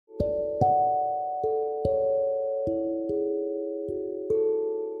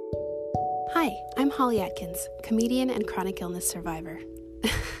Hi, I'm Holly Atkins, comedian and chronic illness survivor.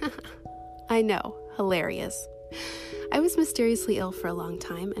 I know, hilarious. I was mysteriously ill for a long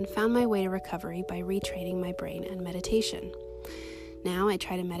time and found my way to recovery by retraining my brain and meditation. Now I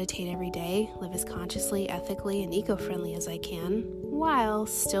try to meditate every day, live as consciously, ethically, and eco-friendly as I can, while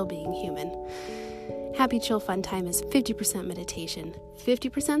still being human. Happy Chill Fun Time is 50% meditation,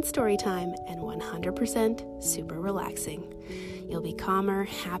 50% story time, and 100% super relaxing. You'll be calmer,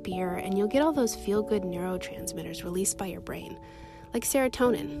 happier, and you'll get all those feel-good neurotransmitters released by your brain, like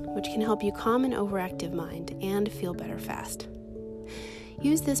serotonin, which can help you calm an overactive mind and feel better fast.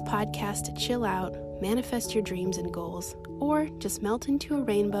 Use this podcast to chill out, manifest your dreams and goals, or just melt into a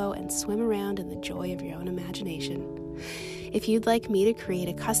rainbow and swim around in the joy of your own imagination. If you'd like me to create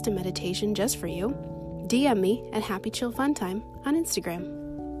a custom meditation just for you, DM me at Happy Chill Fun Time on Instagram.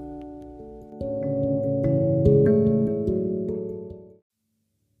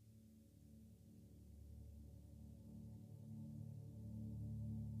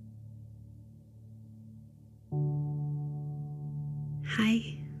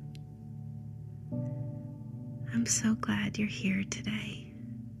 Hi. I'm so glad you're here today.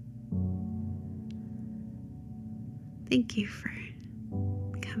 Thank you for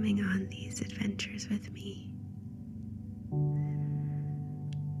coming on these adventures with me.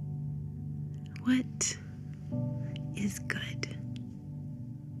 What is good?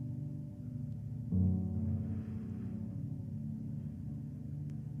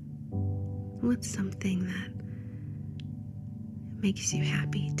 What's something that makes you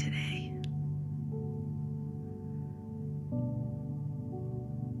happy today?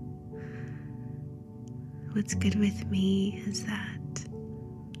 What's good with me is that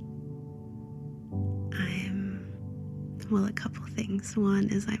a couple things. One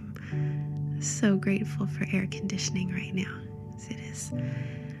is I'm so grateful for air conditioning right now, as it is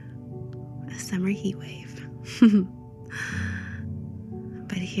a summer heat wave.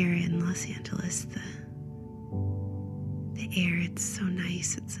 But here in Los Angeles, the air, it's so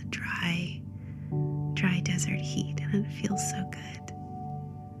nice. It's a dry desert heat, and it feels so good.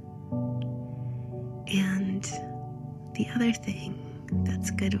 And the other thing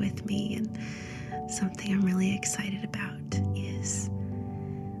that's good with me, and something I'm really excited about, is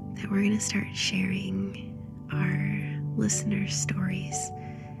that we're going to start sharing our listeners' stories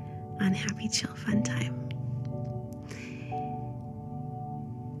on Happy Chill Fun Time.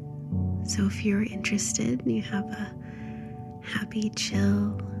 So if you're interested and you have a happy,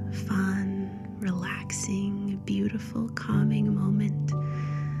 chill, fun, relaxing, beautiful, calming moment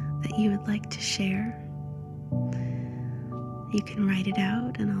that you would like to share, you can write it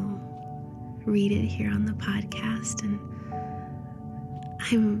out and I'll read it here on the podcast. And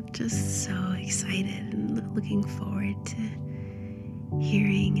I'm just so excited and looking forward to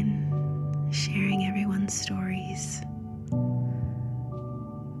hearing and sharing everyone's stories.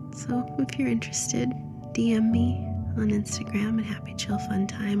 So if you're interested, DM me on Instagram at Happy Chill Fun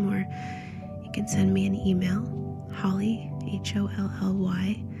Time, or you can send me an email, Holly,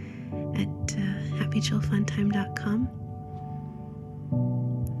 HOLLY, at happychillfuntime.com.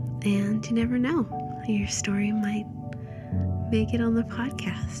 And you never know, your story might make it on the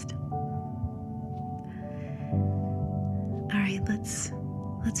podcast. All right, let's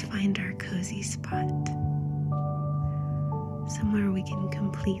find our cozy spot. Somewhere we can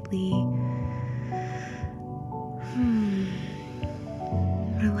completely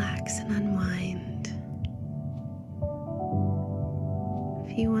relax and unwind.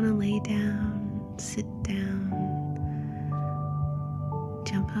 If you want to lay down, sit down,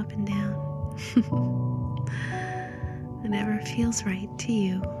 jump up and down. Whatever feels right to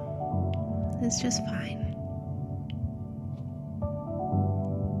you is just fine.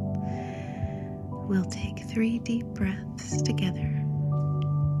 We'll take 3 deep breaths together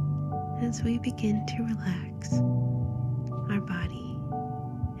as we begin to relax our body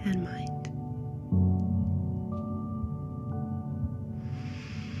and mind.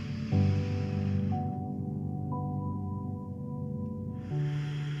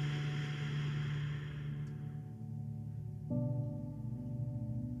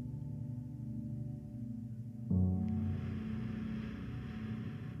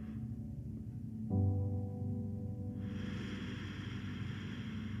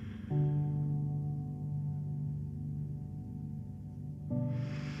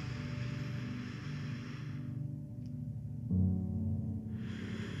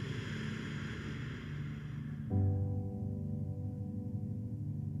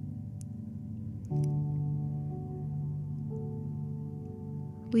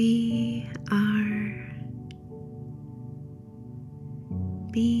 We are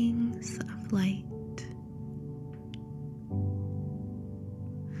beings rays of light.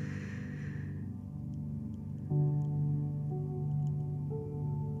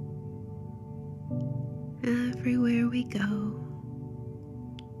 Everywhere we go,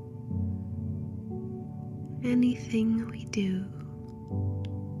 anything we do,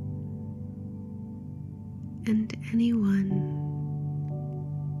 and anyone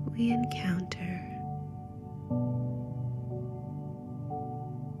we encounter,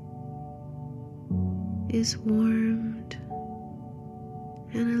 is warmed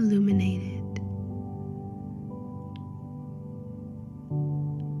and illuminated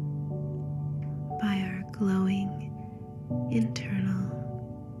by our glowing internal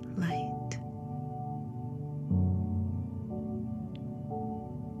light.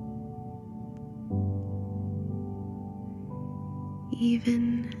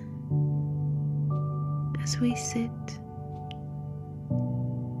 Even as we sit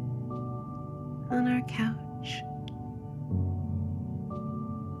on our couch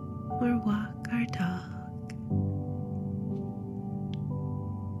or walk our dog,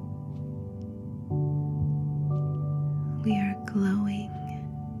 we are glowing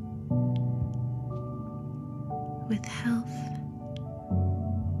with health,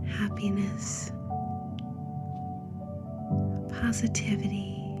 happiness,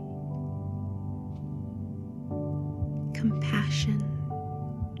 positivity, compassion,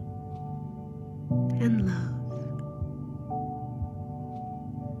 and love.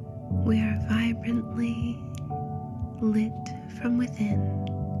 We are vibrantly lit from within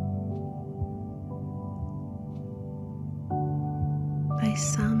by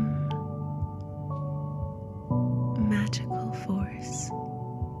some magical force.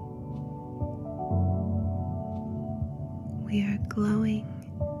 We are glowing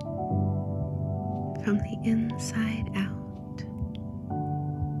from the inside out.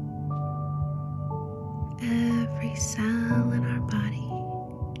 Every cell in our body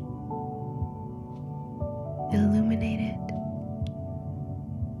illuminated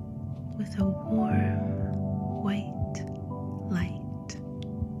with a warm white light.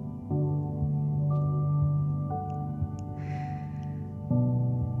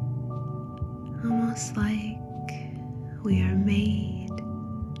 Almost like we are made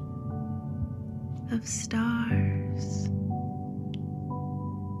of stars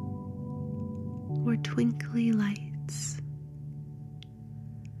or twinkly lights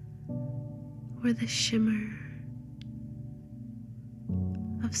or the shimmer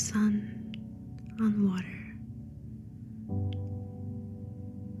of sun on water.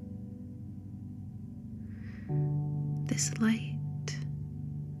 This light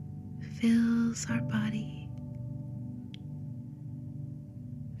fills our body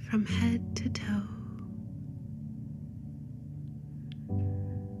from head to toe.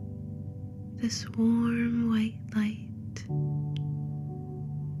 This warm white light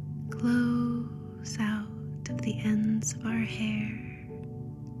glows out of the ends of our hair,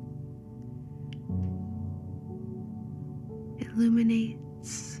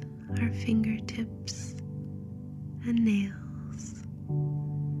 illuminates our fingertips and nails,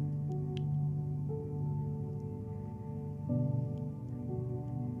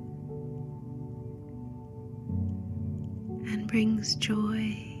 and brings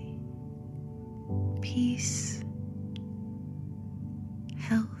joy, peace,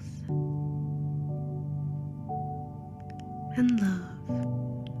 health, and love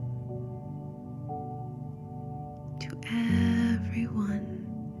to everyone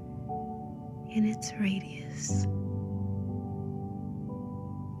in its radius.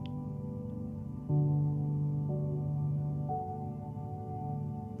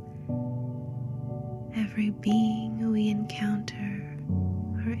 Every being we encounter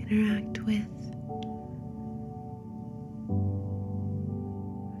or interact with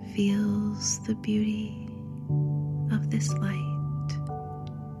feels the beauty of this light.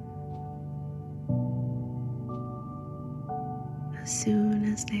 As soon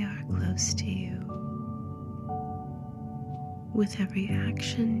as they are close to you, with every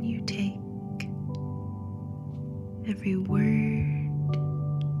action you take, every word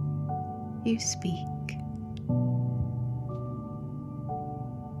you speak,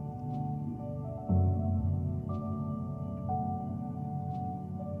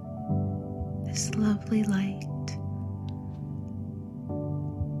 this lovely light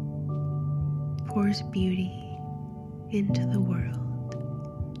pours beauty into the world.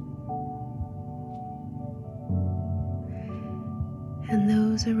 And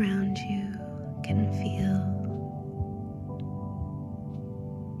those around you can feel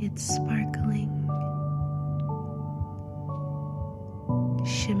its sparkling,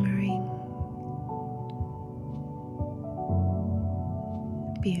 shimmering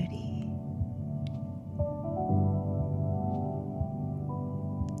beauty.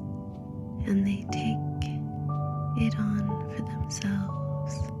 And they take it on for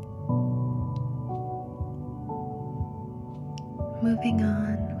themselves, moving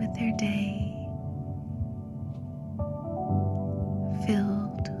on with their day,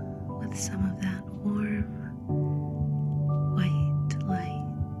 filled with some of that warm, white light.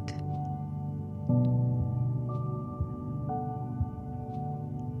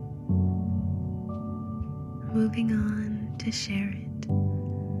 Moving on to share it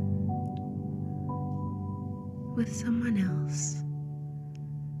with someone else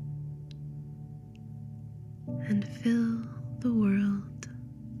and fill the world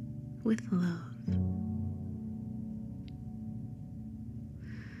with love.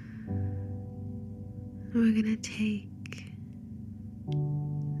 We're going to take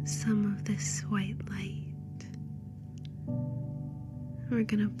some of this white light. We're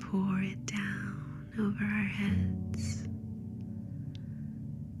going to pour it down over our heads,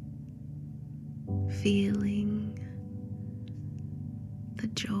 feeling the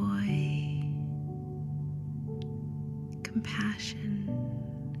joy, compassion,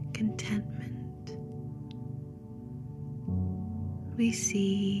 contentment. We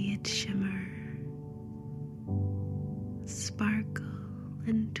see it shimmer, sparkle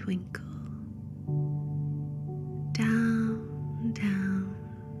and twinkle, down, down,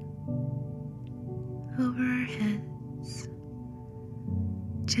 over our heads,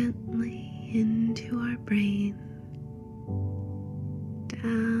 gently into our brain,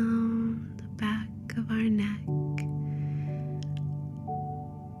 down the back of our neck,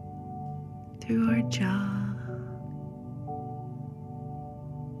 through our jaw,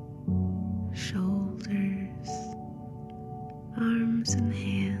 shoulders, arms and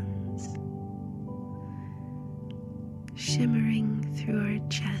hands, shimmering through our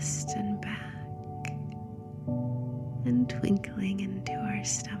chest and back, and twinkling into our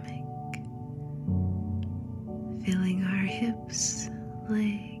stomach, filling our hips,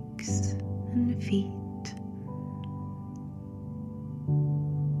 legs, and feet.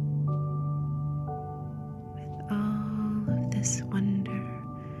 With all of this wonder,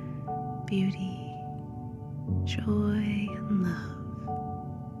 beauty, joy, and love,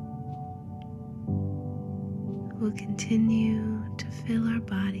 we'll continue to fill our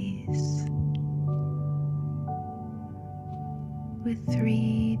bodies with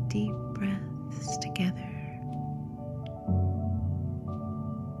 3 deep breaths together,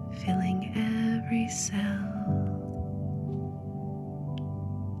 filling every cell,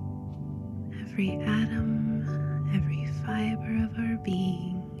 every atom, every fiber of our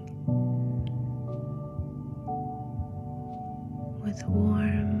being with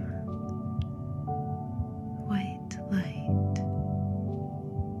warm, white light.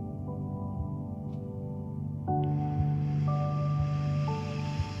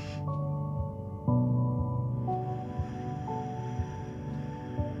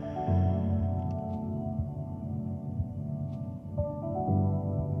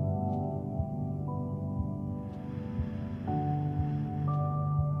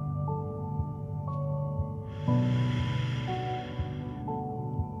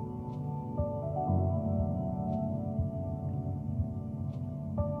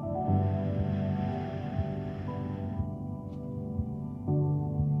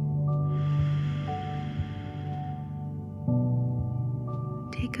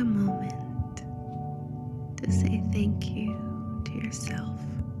 Take a moment to say thank you to yourself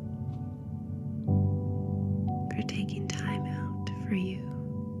for taking time out for you.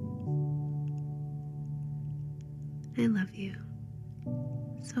 I love you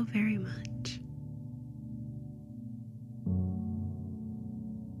so very much.